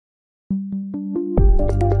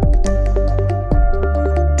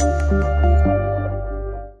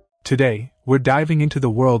Today, we're diving into the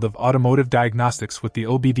world of automotive diagnostics with the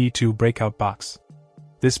OBD2 Breakout box.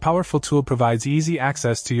 This powerful tool provides easy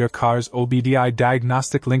access to your car's OBD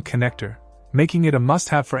diagnostic link connector, making it a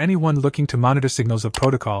must-have for anyone looking to monitor signals of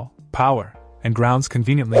protocol, power, and grounds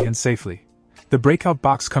conveniently and safely. The Breakout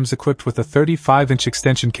box comes equipped with a 35-inch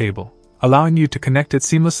extension cable, allowing you to connect it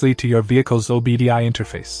seamlessly to your vehicle's OBD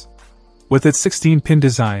interface. With its 16-pin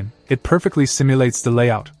design, it perfectly simulates the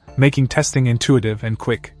layout, making testing intuitive and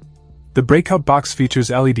quick. The Breakout box features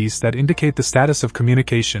LEDs that indicate the status of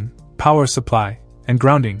communication, power supply, and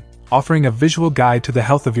grounding, offering a visual guide to the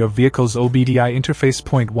health of your vehicle's OBD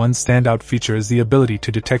interface. One standout feature is the ability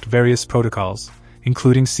to detect various protocols,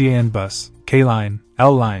 including CAN bus, K-line,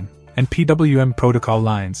 L-line, and PWM protocol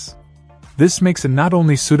lines. This makes it not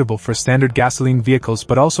only suitable for standard gasoline vehicles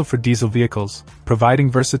but also for diesel vehicles,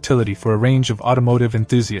 providing versatility for a range of automotive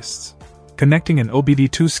enthusiasts. Connecting an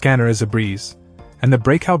OBD2 scanner is a breeze, and the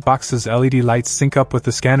Breakout box's LED lights sync up with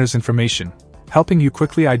the scanner's information, helping you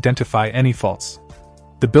quickly identify any faults.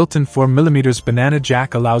 The built-in 4mm banana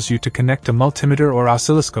jack allows you to connect a multimeter or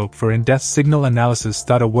oscilloscope for in-depth signal analysis.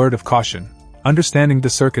 A word of caution: understanding the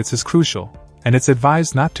circuits is crucial, and it's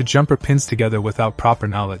advised not to jumper pins together without proper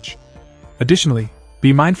knowledge. Additionally,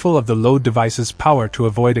 be mindful of the load device's power to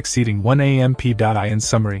avoid exceeding 1 amp. In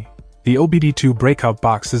summary, the OBD2 Breakout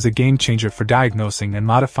box is a game-changer for diagnosing and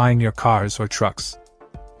modifying your cars or trucks.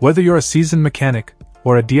 Whether you're a seasoned mechanic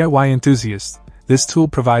or a DIY enthusiast, this tool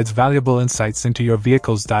provides valuable insights into your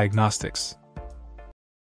vehicle's diagnostics.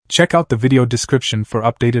 Check out the video description for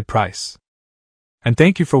updated price. And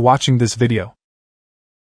thank you for watching this video.